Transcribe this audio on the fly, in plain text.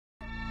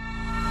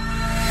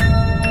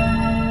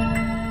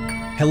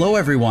Hello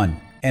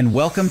everyone, and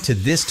welcome to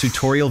this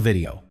tutorial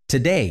video.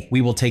 Today,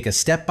 we will take a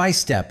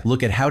step-by-step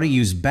look at how to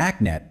use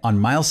BACnet on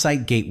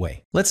Milesight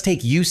Gateway. Let's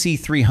take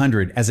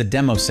UC300 as a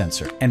demo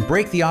sensor and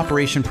break the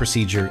operation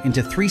procedure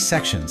into 3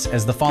 sections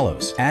as the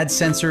follows. Add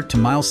sensor to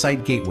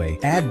Milesight Gateway.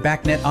 Add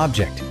BACnet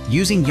object.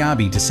 Using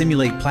Yabe to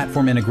simulate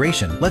platform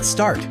integration. Let's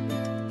start.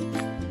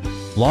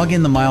 Log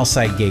in the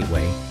Milesight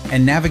Gateway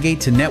and navigate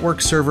to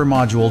Network Server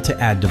Module to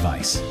add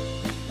device.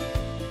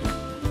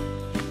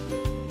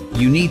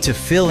 You need to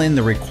fill in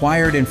the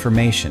required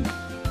information,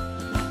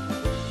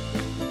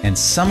 and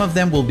some of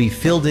them will be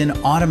filled in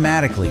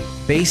automatically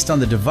based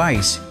on the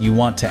device you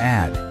want to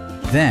add.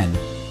 Then,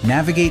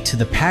 navigate to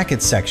the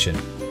Packet section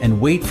and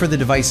wait for the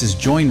device's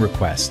join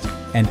request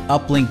and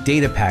uplink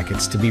data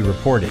packets to be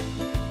reported.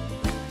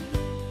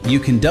 You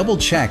can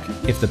double-check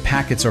if the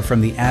packets are from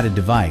the added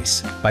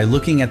device by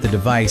looking at the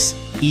device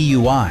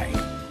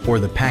EUI or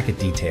the packet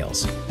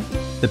details.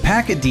 The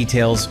packet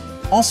details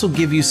also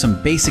give you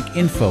some basic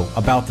info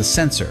about the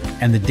sensor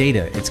and the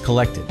data it's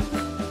collected.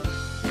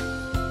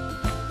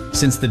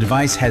 Since the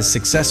device has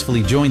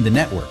successfully joined the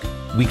network,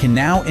 we can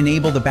now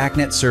enable the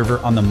BACnet server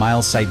on the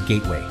Milesight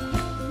Gateway.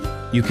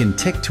 You can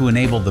tick to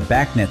enable the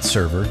BACnet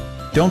server.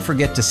 Don't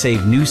forget to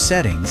save new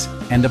settings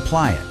and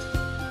apply it.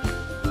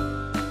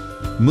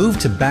 Move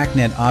to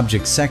BACnet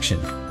object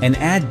section and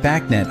add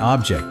BACnet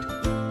object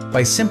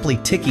by simply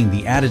ticking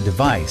the added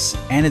device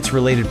and its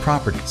related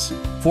properties.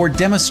 For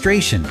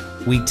demonstration,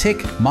 we tick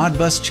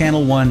Modbus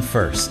Channel 1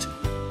 first.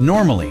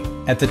 Normally,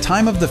 at the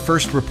time of the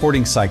first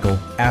reporting cycle,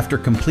 after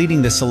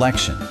completing the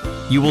selection,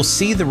 you will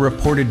see the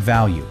reported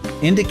value,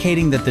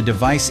 indicating that the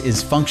device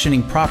is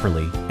functioning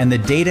properly and the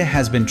data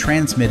has been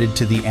transmitted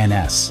to the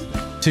NS.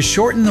 To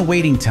shorten the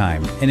waiting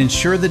time and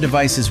ensure the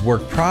devices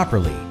work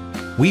properly,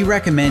 we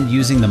recommend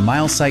using the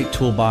Milesight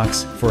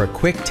Toolbox for a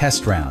quick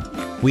test round.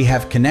 We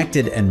have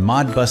connected a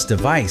Modbus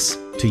device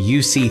to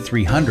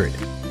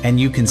UC300, and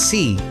you can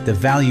see the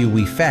value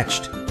we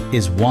fetched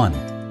is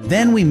 1.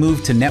 Then we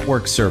move to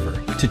Network Server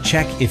to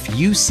check if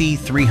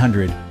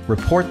UC300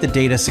 report the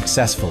data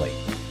successfully.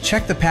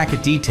 Check the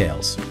packet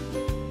details.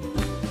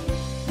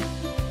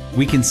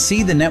 We can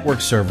see the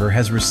Network Server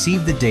has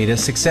received the data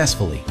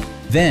successfully.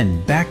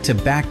 Then back to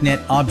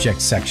BACnet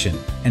object section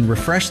and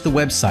refresh the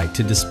website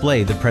to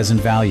display the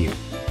present value.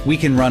 We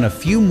can run a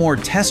few more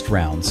test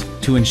rounds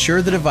to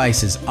ensure the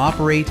devices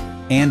operate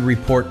and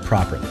report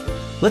properly.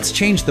 Let's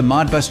change the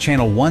Modbus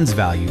Channel 1's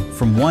value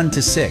from 1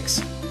 to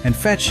 6 and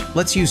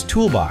let's use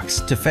Toolbox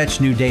to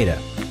fetch new data.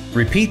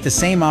 Repeat the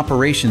same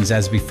operations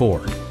as before.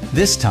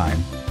 This time,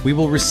 we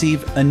will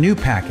receive a new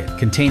packet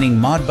containing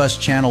Modbus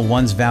Channel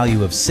 1's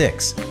value of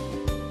 6,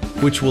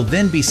 which will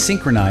then be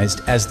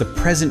synchronized as the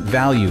present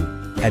value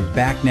at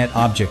BACnet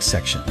object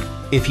section.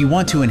 If you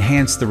want to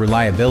enhance the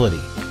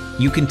reliability,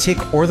 you can tick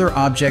other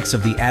objects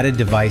of the added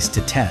device to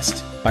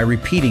test by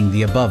repeating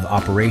the above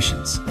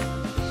operations.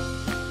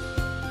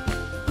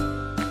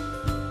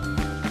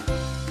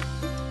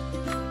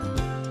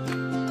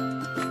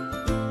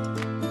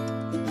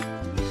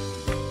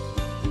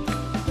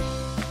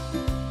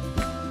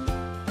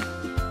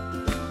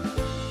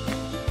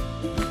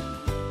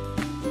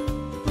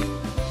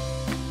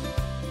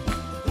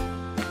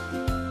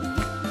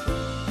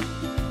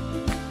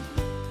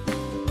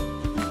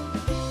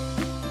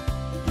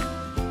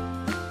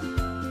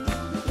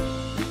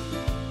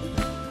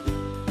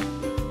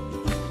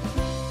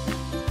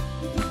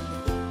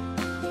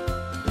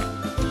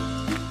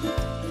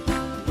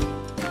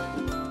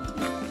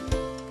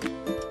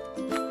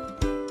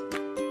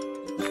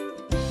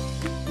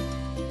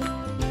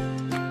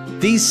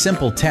 These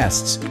simple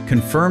tests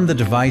confirm the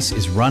device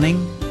is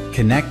running,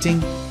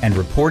 connecting, and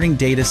reporting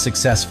data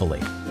successfully.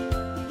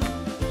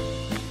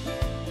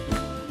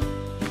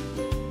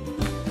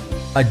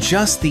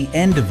 Adjust the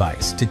end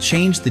device to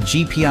change the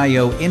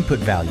GPIO input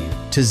value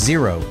to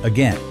 0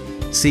 again.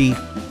 See,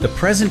 the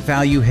present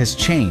value has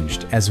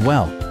changed as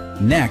well.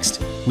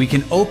 Next, we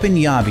can open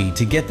Yabe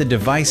to get the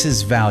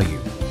device's value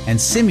and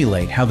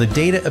simulate how the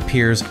data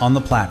appears on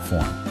the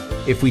platform.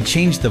 If we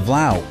change the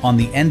VLAU on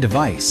the end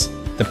device,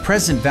 the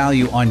present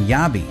value on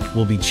Yabe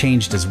will be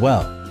changed as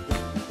well.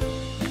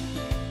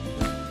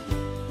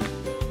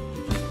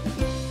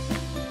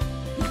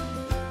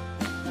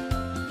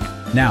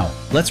 Now,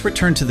 let's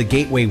return to the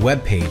Gateway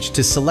webpage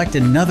to select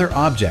another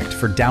object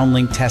for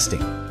downlink testing.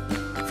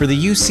 For the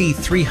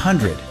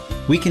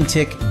UC300, we can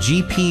tick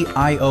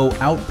GPIO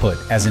output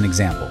as an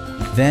example.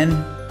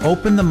 Then,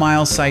 open the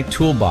Milesight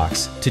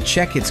Toolbox to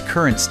check its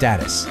current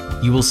status.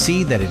 You will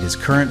see that it is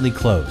currently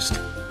closed,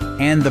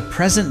 and the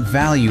present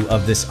value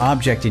of this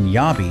object in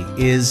Yabe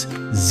is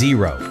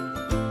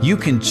 0. You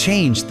can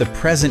change the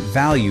present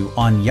value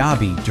on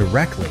Yabe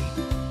directly.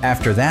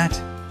 After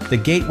that, the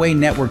Gateway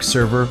Network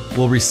Server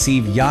will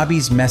receive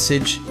Yabe's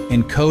message,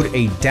 encode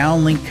a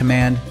downlink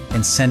command,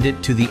 and send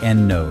it to the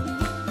end node.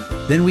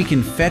 Then we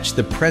can fetch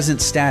the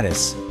present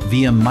status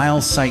via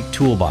Milesight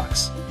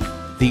Toolbox.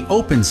 The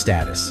open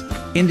status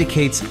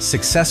indicates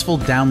successful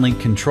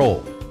downlink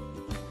control.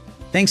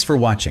 Thanks for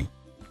watching.